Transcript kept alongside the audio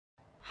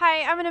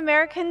Hi, I'm an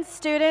American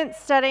student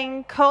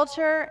studying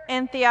culture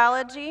and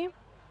theology,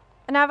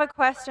 and I have a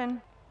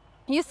question.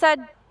 You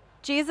said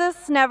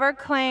Jesus never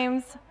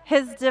claims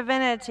his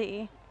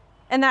divinity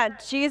and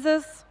that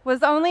Jesus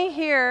was only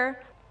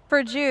here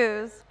for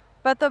Jews,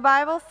 but the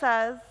Bible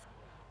says,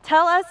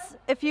 "Tell us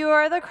if you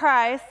are the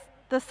Christ,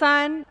 the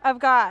Son of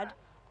God."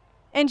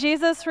 And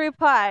Jesus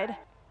replied,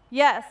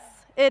 "Yes,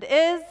 it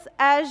is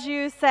as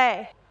you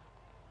say."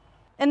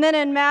 And then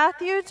in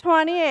Matthew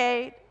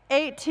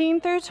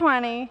 28:18 through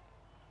 20,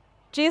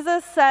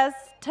 Jesus says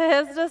to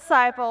his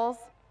disciples,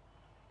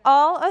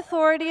 "All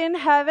authority in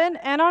heaven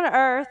and on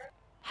earth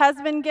has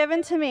been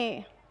given to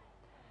me.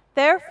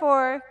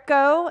 Therefore,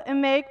 go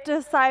and make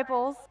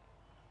disciples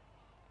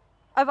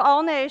of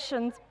all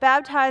nations,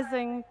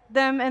 baptizing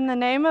them in the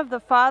name of the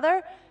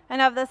Father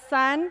and of the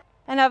Son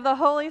and of the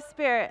Holy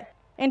Spirit,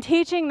 and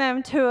teaching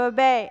them to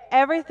obey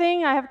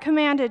everything I have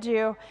commanded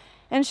you.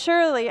 And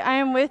surely I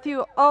am with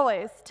you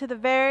always to the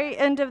very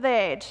end of the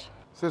age."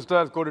 Sister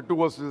has quoted two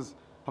verses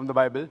from the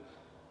Bible.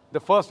 The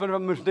first one, if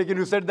I'm mistaken,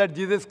 you said that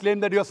Jesus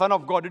claimed that you are Son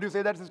of God. Did you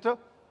say that, sister?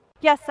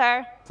 Yes,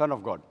 sir. Son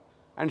of God.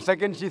 And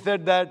second, she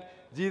said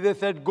that Jesus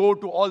said, "Go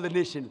to all the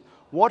nations."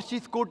 What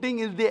she's quoting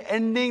is the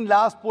ending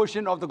last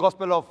portion of the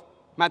Gospel of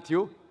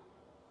Matthew.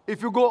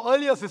 If you go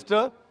earlier,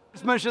 sister,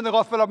 let's mention the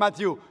Gospel of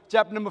Matthew,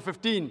 chapter number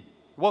 15,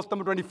 verse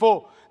number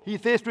 24. He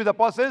says to the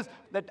apostles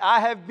that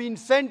I have been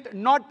sent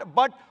not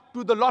but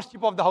to the lost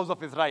sheep of the house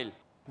of Israel.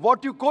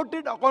 What you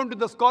quoted, according to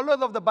the scholars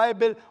of the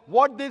Bible,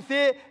 what they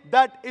say,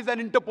 that is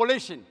an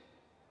interpolation.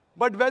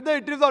 But whether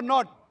it is or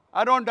not,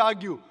 I don't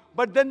argue.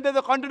 But then there's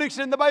a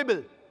contradiction in the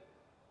Bible.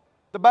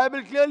 The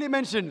Bible clearly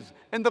mentions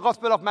in the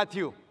Gospel of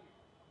Matthew,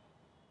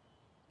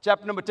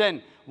 chapter number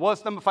 10,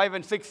 verse number 5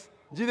 and 6,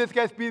 Jesus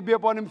Christ, peace be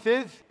upon him,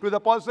 says to the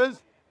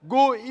apostles,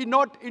 "Go ye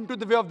not into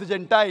the way of the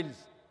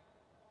Gentiles,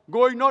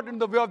 going not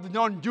into the way of the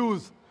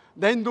non-Jews,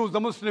 the Hindus, the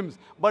Muslims,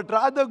 but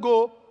rather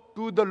go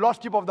to the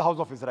lost sheep of the house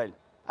of Israel."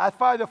 As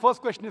far as the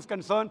first question is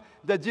concerned,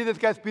 that Jesus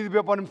Christ, peace be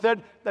upon him,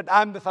 said that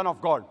I am the Son of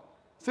God.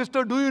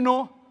 Sister, do you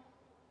know,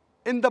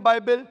 in the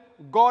Bible,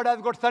 God has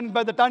got sons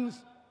by the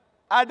tons.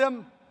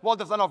 Adam was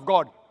the son of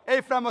God.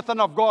 Ephraim was son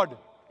of God.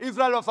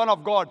 Israel was son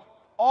of God.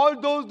 All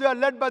those, they are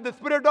led by the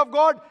Spirit of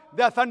God,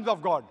 they are sons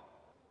of God.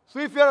 So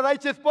if you are a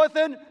righteous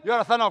person, you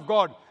are a son of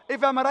God.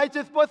 If I am a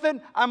righteous person,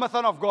 I am a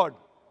son of God.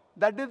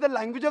 That is the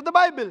language of the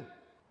Bible.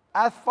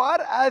 As far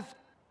as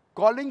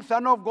calling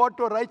son of God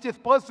to a righteous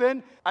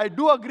person, I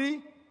do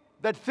agree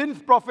that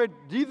since prophet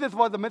Jesus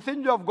was the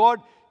messenger of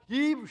God,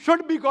 he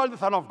should be called the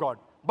Son of God.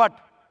 But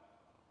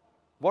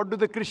what do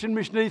the Christian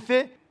missionaries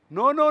say?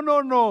 No, no, no,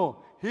 no.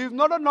 He is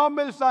not a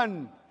normal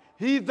son.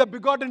 He is the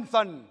begotten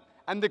Son.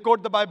 And they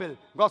quote the Bible,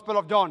 Gospel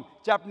of John,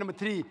 chapter number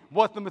 3,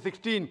 verse number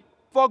 16.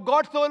 "For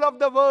God so loved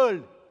the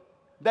world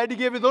that he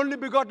gave his only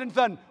begotten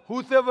Son.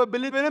 Whosoever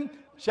believes in him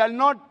shall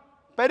not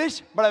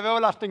perish, but have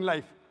everlasting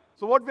life."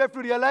 So what we have to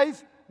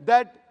realize,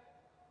 that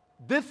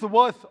this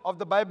verse of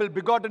the Bible,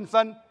 begotten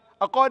Son,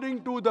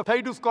 according to the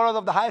 32 scholars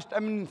of the highest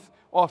eminence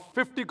of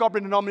 50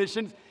 corporate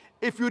denominations,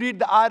 if you read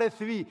the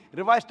RSV,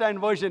 Revised Standard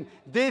Version,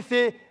 they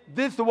say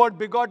this word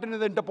begotten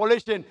is an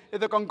interpolation,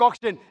 is a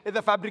concoction, is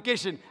a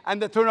fabrication,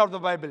 and they're thrown out of the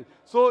Bible.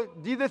 So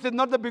Jesus is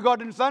not the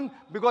begotten Son,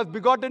 because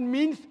begotten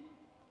means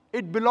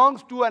it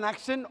belongs to an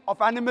action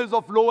of animals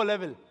of lower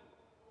level.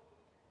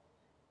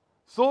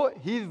 So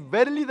he is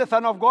verily the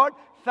Son of God.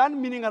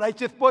 Son meaning a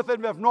righteous person,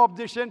 we have no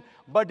objection,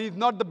 but he is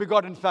not the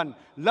begotten Son.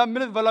 Lam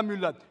yalid wa lam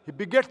yulad. He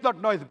begets not,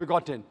 nor is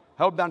begotten.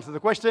 I hope that answers the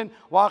question.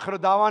 Wa akhiru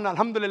da'wana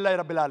alhamdulillahi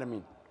rabbil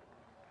alameen.